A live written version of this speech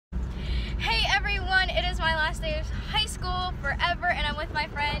It is my last day of high school forever, and I'm with my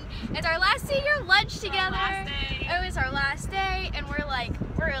friend. It's our last senior lunch together. It was our last day, and we're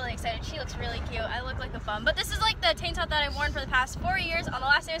really excited. She looks really cute. I look like a bum, but this is like the tank top that I've worn for the past 4 years on the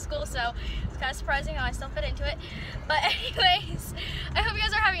last day of school, so it's kind of surprising how I still fit into it. But anyways, I hope you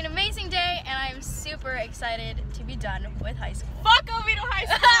guys are having an amazing day, and I'm super excited to be done with high school. Fuck Oviedo High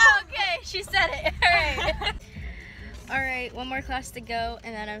School! Okay, she said it. All right. All right, one more class to go,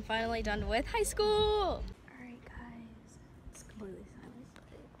 and then I'm finally done with high school. All right, guys, it's completely silent, but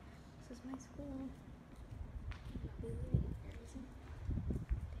this is my school.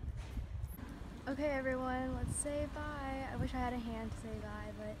 Okay, everyone, let's say bye. I wish I had a hand to say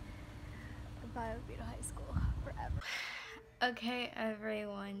bye, but goodbye, Oviedo High School forever. Okay,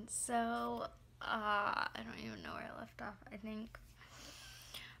 everyone, so I don't even know where I left off, I think.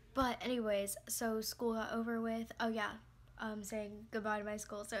 But anyways, so school got over with. Oh yeah, saying goodbye to my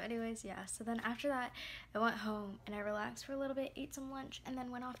school. So anyways, yeah. So then after that, I went home and I relaxed for a little bit, ate some lunch, and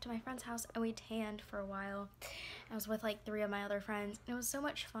then went off to my friend's house and we tanned for a while. I was with like 3 of my other friends, and it was so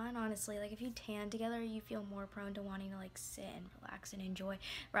much fun, honestly. Like if you tan together, you feel more prone to wanting to like sit and relax and enjoy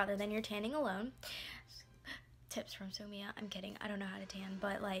rather than you're tanning alone. Tips from Somiaaa. I'm kidding. I don't know how to tan,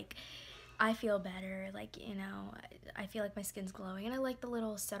 but like I feel better, like, you know, I feel like my skin's glowing, and I like the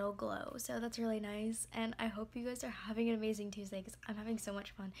little subtle glow, so that's really nice. And I hope you guys are having an amazing Tuesday, because I'm having so much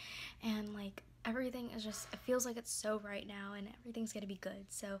fun, and like everything is just, it feels like it's so bright now, and everything's gonna be good.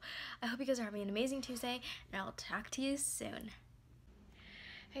 So I hope you guys are having an amazing Tuesday, and I'll talk to you soon.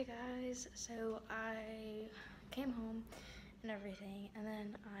 Hey guys, so I came home and everything, and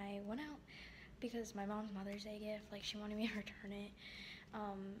then I went out because my mom's Mother's Day gift, like, she wanted me to return it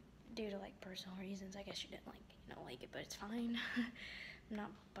due to like personal reasons. I guess she didn't like it, but it's fine. I'm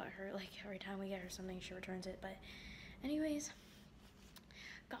not butthurt, like every time we get her something she returns it. But anyways,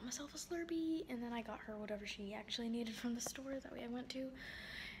 got myself a Slurpee, and then I got her whatever she actually needed from the store that I went to.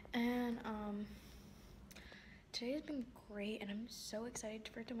 And today has been great, and I'm so excited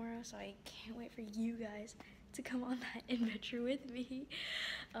for tomorrow, so I can't wait for you guys to come on that adventure with me.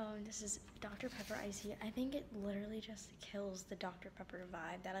 This is Dr. Pepper Icy. I think it literally just kills the Dr. Pepper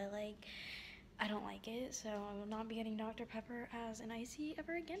vibe that I like. I don't like it, so I will not be getting Dr. Pepper as an icy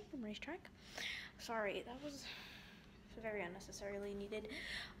ever again from Racetrack. Sorry, that was very unnecessarily needed.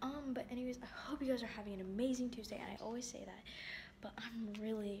 But anyways, I hope you guys are having an amazing Tuesday, and I always say that, but I'm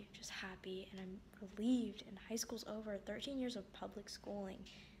really just happy, and I'm relieved, and high school's over. 13 years of public schooling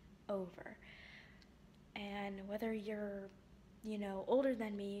over. And whether you're, you know, older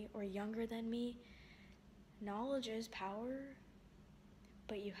than me or younger than me, knowledge is power,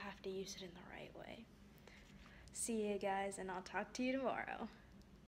 but you have to use it in the right way. See you guys, and I'll talk to you tomorrow.